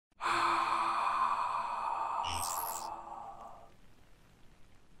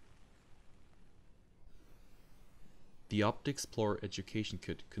The OptiXplorer Education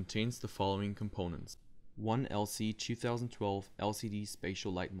Kit contains the following components: one LC 2012 LCD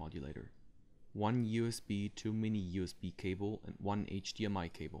Spatial Light Modulator, one USB to mini USB cable and one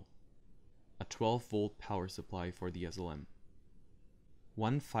HDMI cable, a 12-volt power supply for the SLM,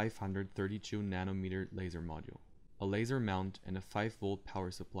 one 532 nanometer laser module, a laser mount and a 5-volt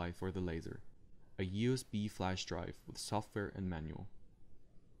power supply for the laser, a USB flash drive with software and manual,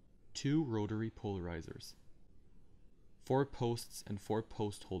 two rotary polarizers, 4 posts and 4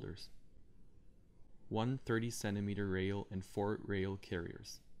 post holders, one 30 cm rail and 4 rail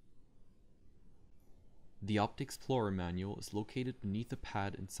carriers. The OptiXplorer manual is located beneath a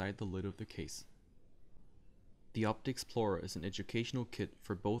pad inside the lid of the case. The OptiXplorer is an educational kit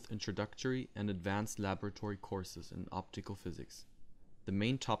for both introductory and advanced laboratory courses in optical physics. The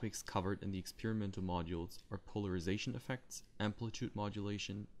main topics covered in the experimental modules are polarization effects, amplitude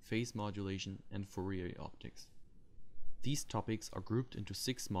modulation, phase modulation, and Fourier optics. These topics are grouped into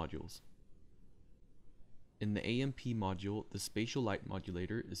 6 modules. In the AMP module, the spatial light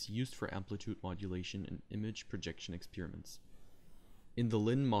modulator is used for amplitude modulation and image projection experiments. In the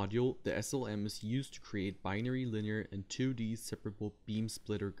LIN module, the SLM is used to create binary, linear, and 2D separable beam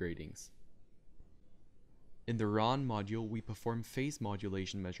splitter gratings. In the RON module, we perform phase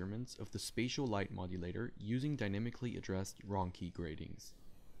modulation measurements of the spatial light modulator using dynamically addressed Ronchi gratings.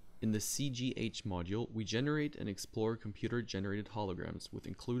 In the CGH module, we generate and explore computer-generated holograms with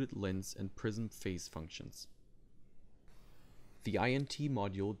included lens and prism phase functions. The INT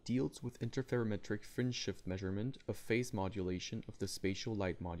module deals with interferometric fringe shift measurement of phase modulation of the spatial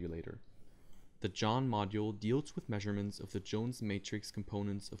light modulator. The JON module deals with measurements of the Jones matrix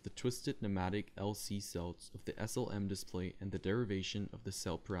components of the twisted nematic LC cells of the SLM display and the derivation of the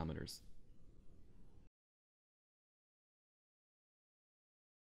cell parameters.